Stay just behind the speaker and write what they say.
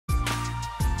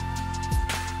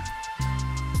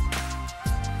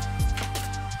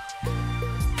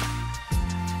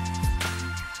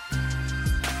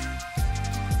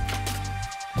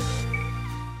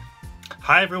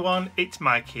Hi everyone, it's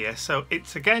Mike here. So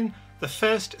it's again the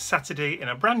first Saturday in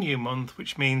a brand new month,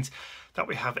 which means that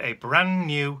we have a brand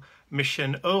new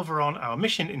mission over on our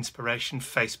Mission Inspiration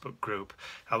Facebook group.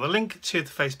 Now the link to the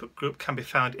Facebook group can be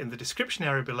found in the description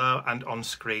area below and on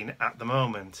screen at the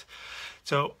moment.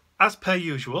 So as per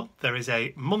usual, there is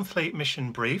a monthly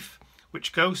mission brief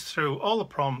which goes through all the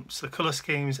prompts, the colour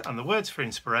schemes and the words for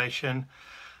inspiration,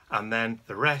 and then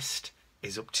the rest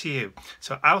is up to you.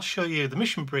 So I'll show you the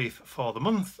mission brief for the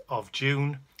month of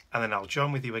June, and then I'll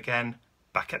join with you again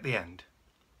back at the end.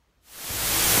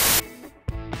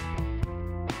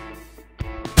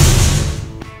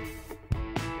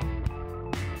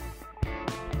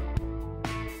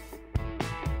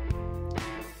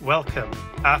 Welcome,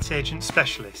 Art Agent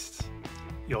Specialists.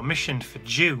 Your mission for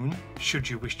June, should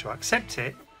you wish to accept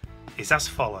it, is as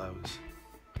follows.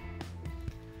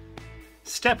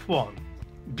 Step 1.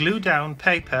 Glue down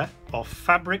paper or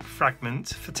fabric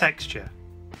fragments for texture.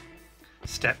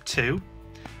 Step 2.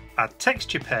 Add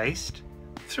texture paste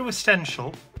through a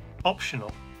stencil,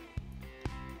 optional.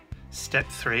 Step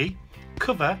 3.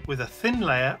 Cover with a thin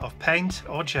layer of paint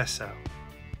or gesso.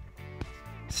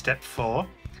 Step 4.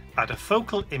 Add a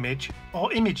focal image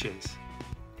or images.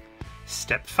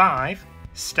 Step 5.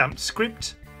 Stamp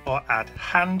script or add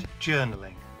hand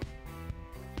journaling.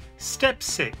 Step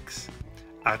 6.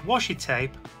 Add washi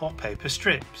tape or paper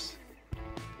strips.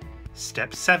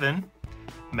 Step 7.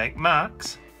 Make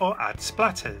marks or add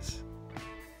splatters.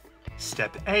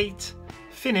 Step 8.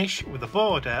 Finish with a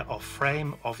border or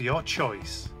frame of your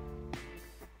choice.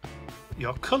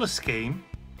 Your colour scheme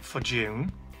for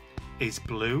June is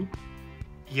blue,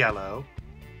 yellow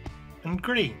and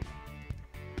green.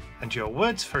 And your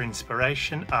words for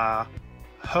inspiration are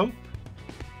hope,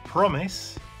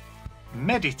 promise,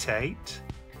 meditate,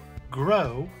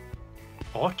 grow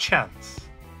or chance.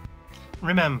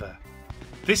 Remember,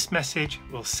 this message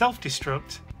will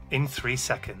self-destruct in 3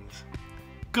 seconds.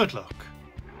 Good luck.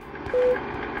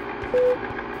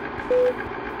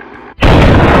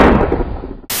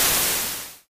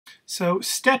 So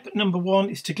step number 1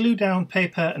 is to glue down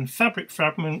paper and fabric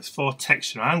fragments for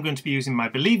texture. I'm going to be using my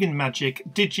Believe in Magic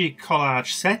Digi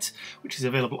Collage set, which is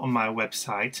available on my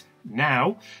website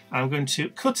now. I'm going to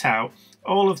cut out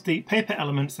all of the paper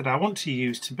elements that I want to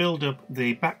use to build up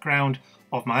the background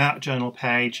of my art journal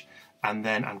page, and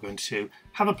then I'm going to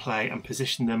have a play and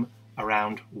position them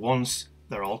around once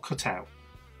they're all cut out.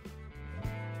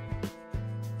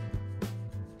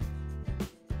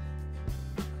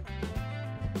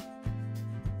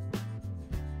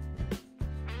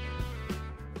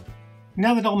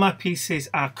 Now that all my pieces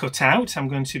are cut out, I'm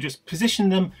going to just position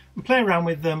them and play around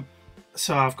with them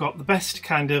so I've got the best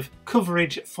kind of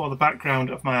coverage for the background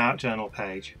of my art journal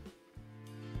page.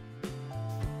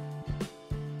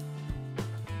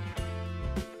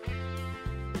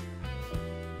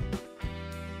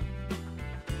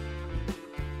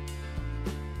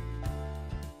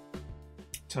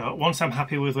 So once I'm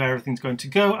happy with where everything's going to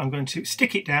go, I'm going to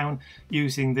stick it down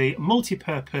using the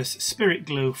multi-purpose spirit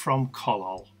glue from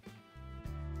Collol.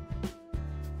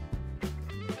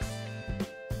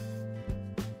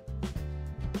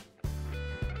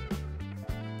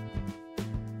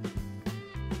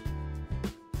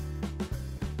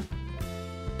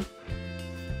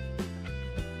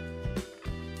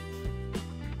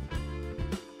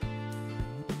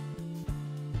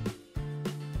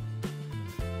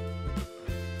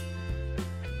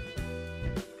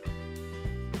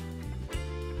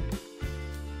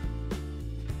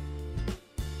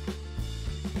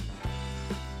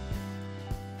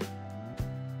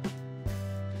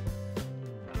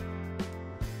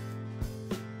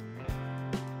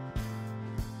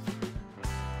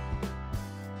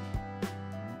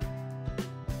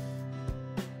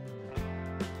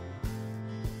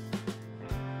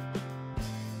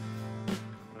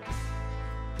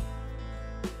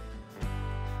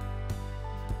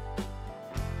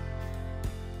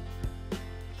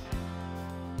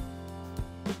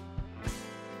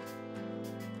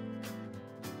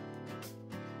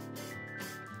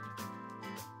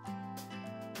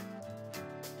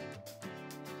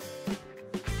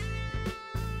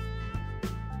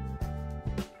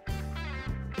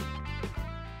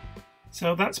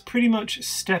 So that's pretty much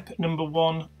step number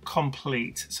 1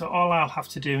 complete. So all I'll have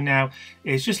to do now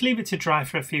is just leave it to dry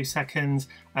for a few seconds,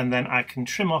 and then I can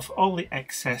trim off all the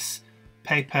excess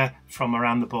paper from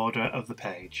around the border of the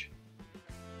page.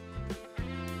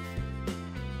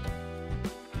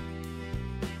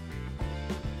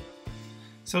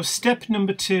 So step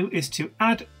number 2 is to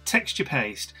add texture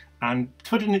paste. and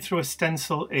putting it through a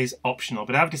stencil is optional,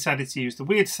 but I've decided to use the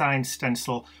Weird Signs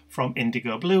stencil from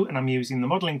Indigo Blue, and I'm using the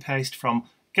modelling paste from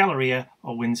Galleria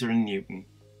or Winsor & Newton.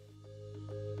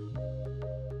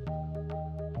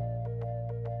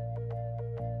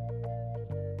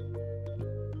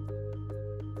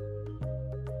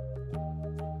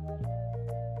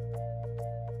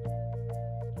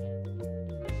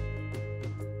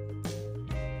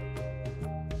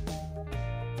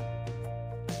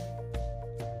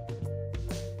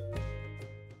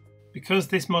 Because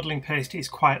this modelling paste is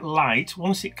quite light,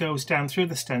 once it goes down through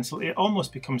the stencil it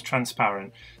almost becomes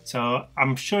transparent. So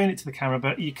I'm showing it to the camera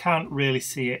but you can't really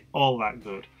see it all that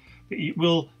good. But it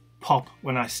will pop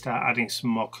when I start adding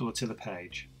some more colour to the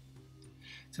page.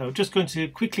 So I'm just going to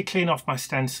quickly clean off my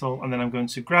stencil and then I'm going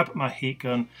to grab my heat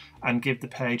gun and give the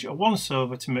page a once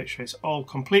over to make sure it's all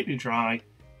completely dry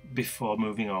before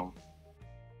moving on.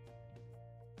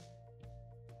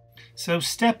 So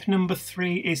step number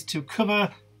 3 is to cover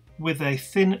with a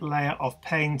thin layer of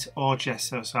paint or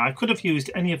gesso. So I could have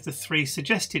used any of the 3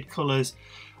 suggested colours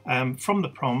from the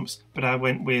prompts, but I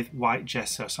went with white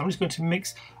gesso. So I'm just going to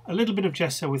mix a little bit of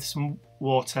gesso with some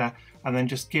water and then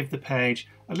just give the page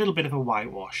a little bit of a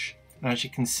whitewash. And as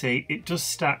you can see, it does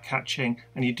start catching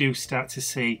and you do start to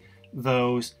see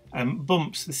those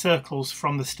bumps, the circles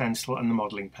from the stencil and the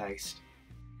modelling paste.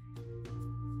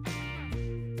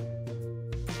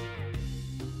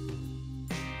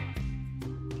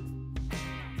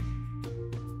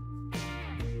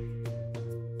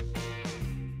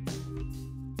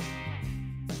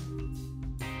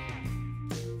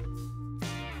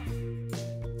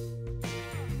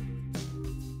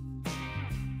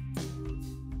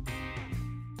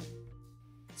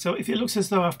 So if it looks as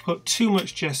though I've put too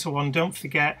much gesso on, don't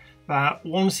forget that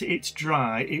once it's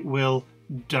dry, it will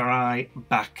dry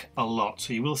back a lot.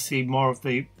 So you will see more of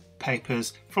the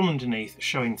papers from underneath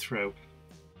showing through.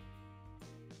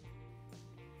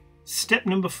 Step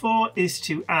number 4 is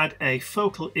to add a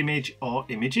focal image or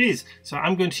images. So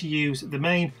I'm going to use the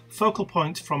main focal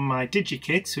point from my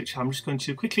DigiKit, which I'm just going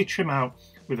to quickly trim out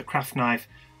with a craft knife.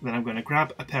 Then I'm going to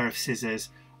grab a pair of scissors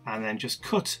and then just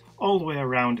cut all the way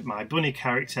around my bunny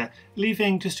character,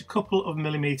 leaving just a couple of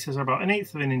millimeters, or about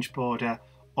 1/8 of an inch border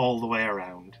all the way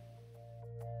around.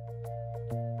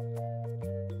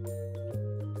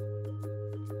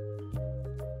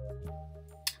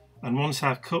 And once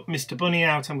I've cut Mr. Bunny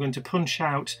out, I'm going to punch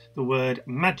out the word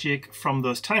magic from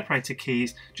those typewriter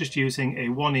keys, just using a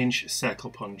 1-inch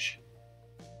circle punch.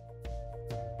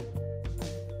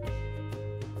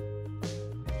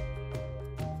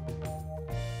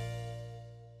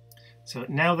 So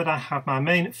now that I have my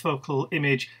main focal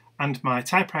image and my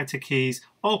typewriter keys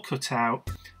all cut out,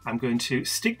 I'm going to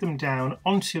stick them down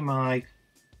onto my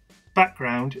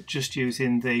background just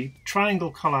using the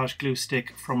triangle collage glue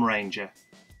stick from Ranger.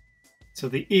 So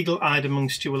the eagle-eyed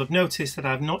amongst you will have noticed that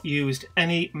I've not used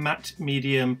any matte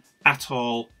medium at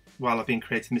all while I've been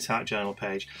creating this art journal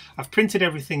page. I've printed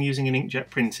everything using an inkjet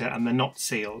printer and they're not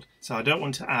sealed, so I don't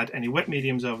want to add any wet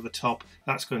mediums over the top.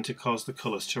 That's going to cause the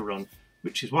colours to run,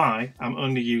 which is why I'm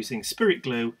only using spirit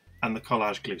glue and the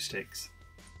collage glue sticks.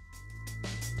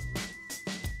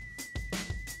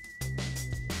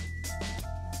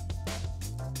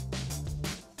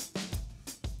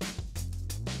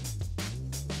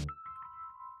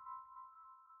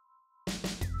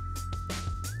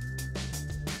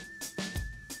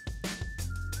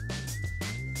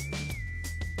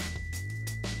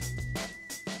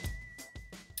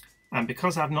 And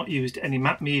because I've not used any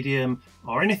matte medium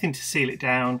or anything to seal it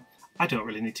down, I don't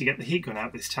really need to get the heat gun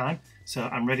out this time, so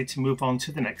I'm ready to move on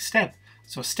to the next step.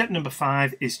 So step number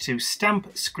 5 is to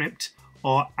stamp, script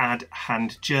or add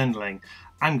hand journaling.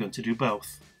 I'm going to do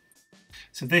both.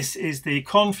 So this is the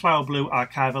Cornflower Blue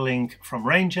archival ink from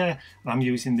Ranger, and I'm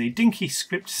using the Dinky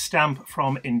Script stamp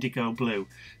from Indigo Blue.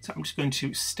 So I'm just going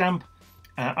to stamp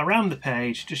around the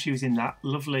page just using that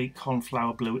lovely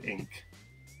Cornflower Blue ink.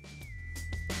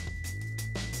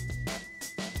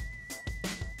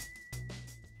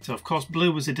 So of course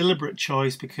blue was a deliberate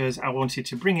choice because I wanted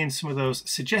to bring in some of those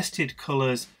suggested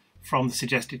colours from the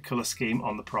suggested colour scheme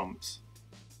on the prompts.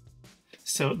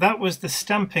 So that was the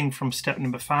stamping from step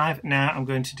number 5. Now I'm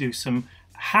going to do some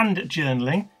hand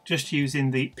journaling just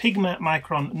using the Pigma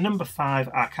Micron number 5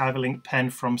 archival ink pen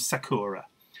from Sakura.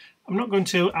 I'm not going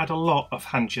to add a lot of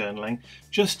hand journaling,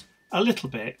 just a little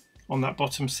bit on that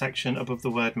bottom section above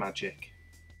the word magic.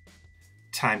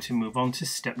 Time to move on to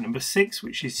step number 6,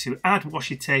 which is to add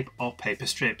washi tape or paper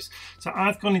strips. So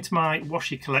I've gone into my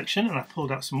washi collection and I've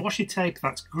pulled out some washi tape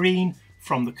that's green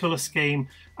from the colour scheme,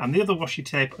 and the other washi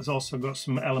tape has also got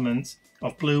some elements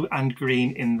of blue and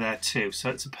green in there too, so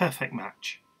it's a perfect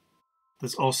match.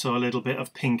 There's also a little bit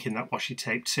of pink in that washi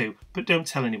tape too, but don't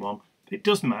tell anyone It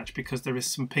does match because there is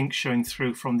some pink showing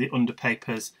through from the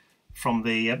underpapers from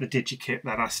the DigiKit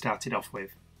that I started off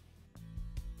with.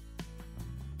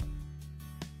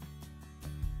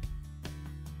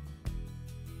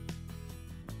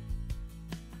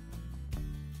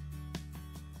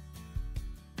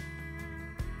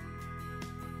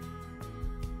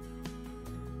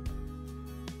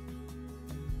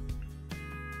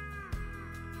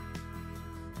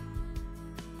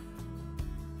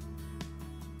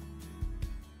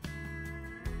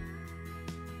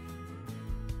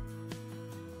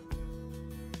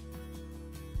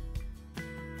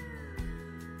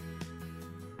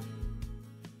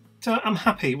 So I'm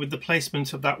happy with the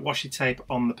placement of that washi tape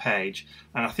on the page,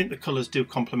 and I think the colours do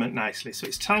complement nicely. So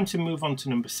it's time to move on to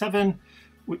number 7,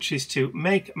 which is to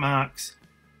make marks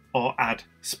or add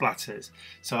splatters.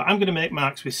 So I'm going to make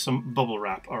marks with some bubble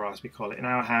wrap, or as we call it in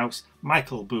our house,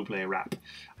 Michael Bublé wrap.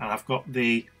 And I've got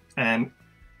the medium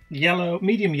yellow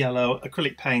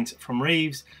acrylic paint from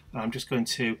Reeves, and I'm just going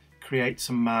to create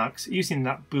some marks using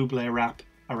that Bublé wrap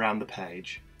around the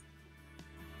page.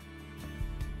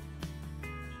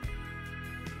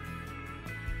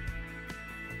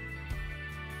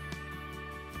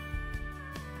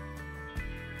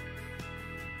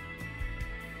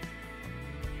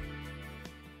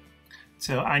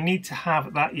 So I need to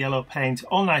have that yellow paint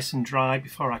all nice and dry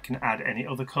before I can add any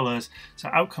other colours. So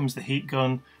out comes the heat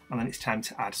gun, and then it's time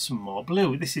to add some more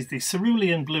blue. This is the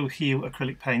Cerulean Blue Hue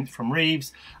acrylic paint from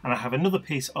Reeves, and I have another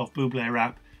piece of Bublé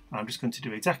wrap, and I'm just going to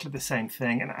do exactly the same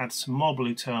thing and add some more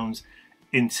blue tones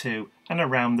into and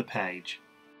around the page.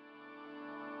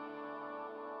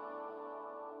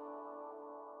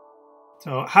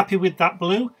 So happy with that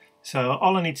blue. So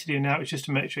all I need to do now is just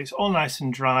to make sure it's all nice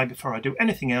and dry before I do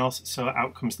anything else, so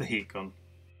out comes the heat gun.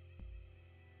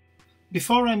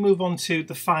 Before I move on to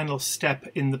the final step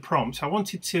in the prompt, I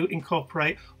wanted to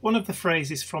incorporate one of the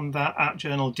phrases from that Art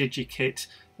Journal DigiKit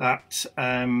that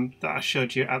I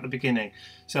showed you at the beginning.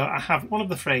 So I have one of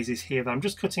the phrases here that I'm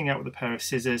just cutting out with a pair of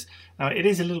scissors. Now it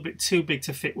is a little bit too big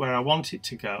to fit where I want it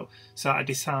to go, so I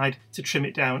decide to trim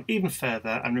it down even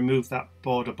further and remove that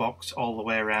border box all the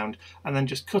way around, and then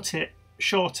just cut it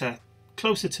shorter,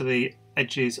 closer to the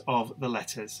edges of the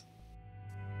letters.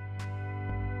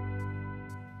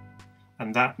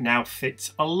 And that now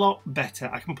fits a lot better.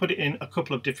 I can put it in a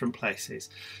couple of different places.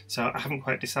 So I haven't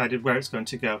quite decided where it's going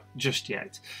to go just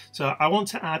yet. So I want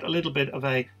to add a little bit of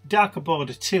a darker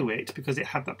border to it because it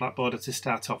had that black border to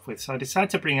start off with. So I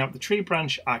decided to bring out the tree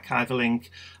branch archival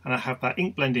ink, and I have that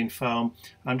ink blending foam.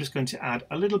 I'm just going to add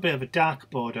a little bit of a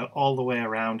dark border all the way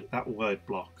around that word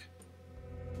block.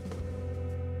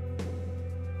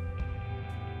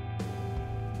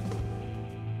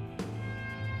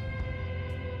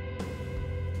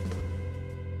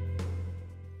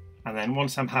 And then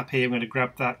once I'm happy, I'm going to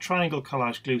grab that triangle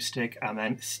collage glue stick and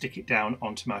then stick it down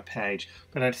onto my page.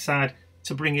 But I decide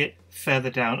to bring it further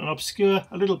down and obscure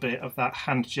a little bit of that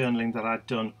hand journaling that I'd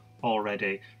done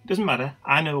already. It doesn't matter,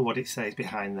 I know what it says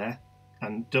behind there.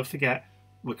 And don't forget,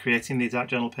 we're creating these art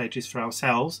journal pages for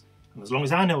ourselves, and as long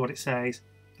as I know what it says,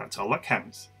 that's all that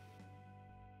counts.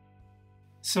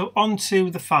 So on to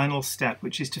the final step,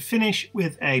 which is to finish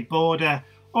with a border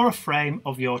or a frame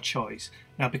of your choice.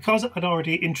 Now, because I'd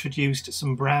already introduced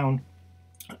some brown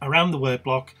around the word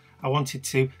block, I wanted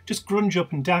to just grunge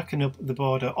up and darken up the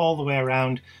border all the way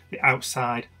around the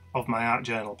outside of my art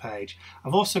journal page.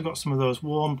 I've also got some of those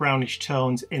warm brownish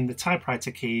tones in the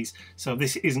typewriter keys, so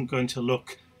this isn't going to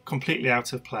look completely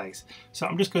out of place. So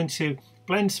I'm just going to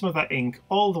blend some of that ink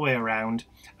all the way around,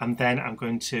 and then I'm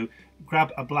going to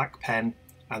grab a black pen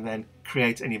and then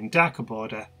create an even darker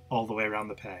border all the way around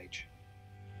the page.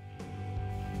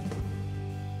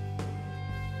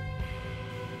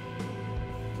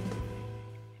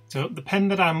 So the pen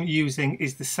that I'm using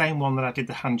is the same one that I did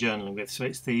the hand journaling with, so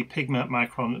it's the Pigma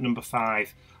Micron number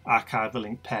 5 archival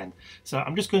ink pen. So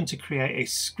I'm just going to create a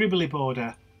scribbly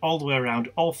border all the way around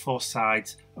all 4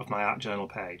 sides of my art journal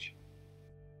page.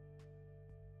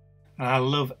 And I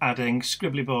love adding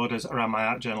scribbly borders around my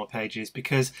art journal pages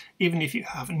because even if you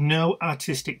have no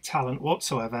artistic talent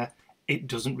whatsoever, it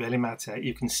doesn't really matter.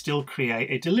 You can still create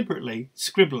a deliberately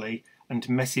scribbly and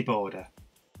messy border.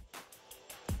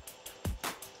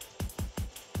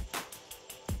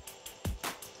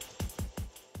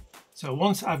 So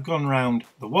once I've gone round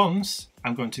the once,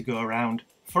 I'm going to go around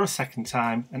for a second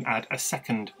time and add a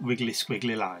second wiggly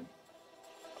squiggly line.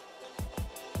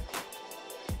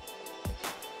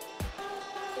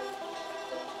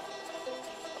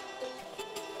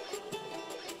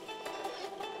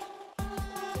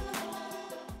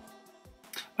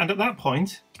 And at that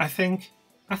point, I think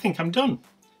I'm done.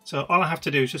 So all I have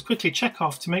to do is just quickly check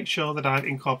off to make sure that I've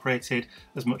incorporated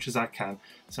as much as I can.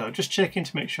 So just checking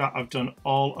to make sure I've done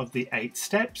all of the 8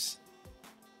 steps.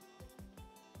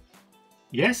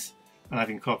 Yes, and I've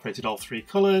incorporated all 3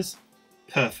 colours.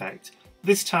 Perfect.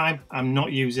 This time I'm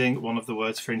not using one of the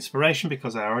words for inspiration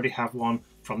because I already have one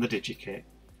from the DigiKit.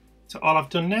 So all I've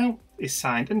done now is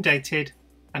signed and dated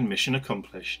and mission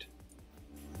accomplished.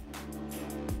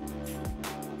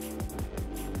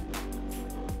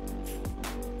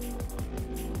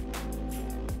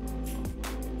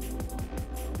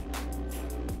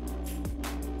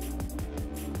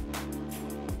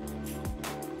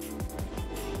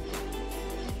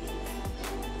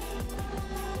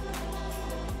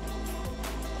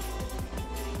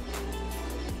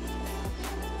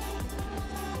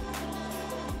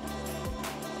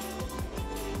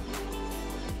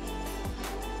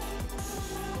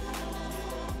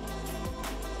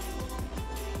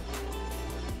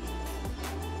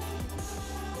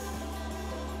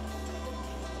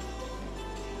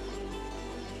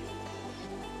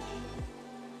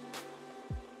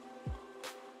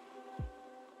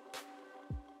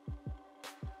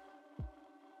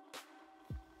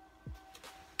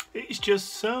 It's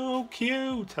just so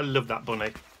cute. I love that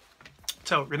bunny.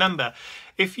 So remember,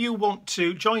 if you want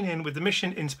to join in with the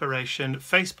Mission Inspiration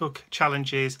Facebook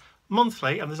challenges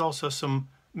monthly, and there's also some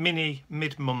mini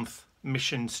mid-month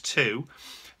missions too,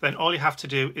 then all you have to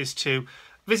do is to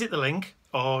visit the link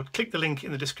or click the link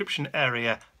in the description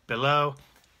area below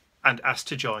and ask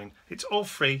to join. It's all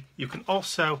free. You can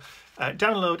also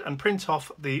download and print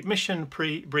off the mission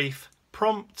pre-brief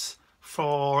prompts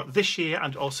for this year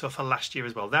and also for last year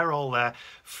as well. They're all there,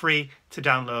 free to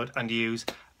download and use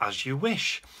as you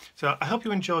wish. So I hope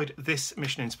you enjoyed this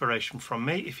mission inspiration from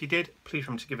me. If you did, please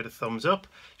remember to give it a thumbs up,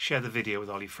 share the video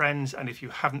with all your friends, and if you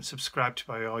haven't subscribed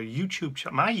to my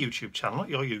YouTube channel, not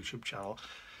your YouTube channel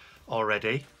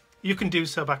already, you can do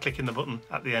so by clicking the button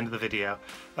at the end of the video.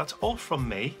 That's all from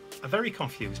me, a very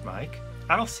confused Mike,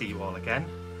 and I'll see you all again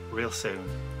real soon.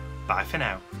 Bye for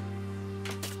now.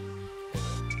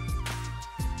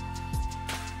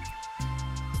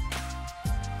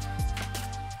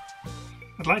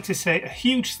 I'd like to say a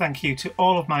huge thank you to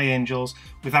all of my angels.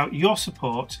 Without your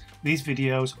support, these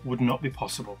videos would not be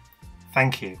possible.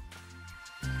 Thank you.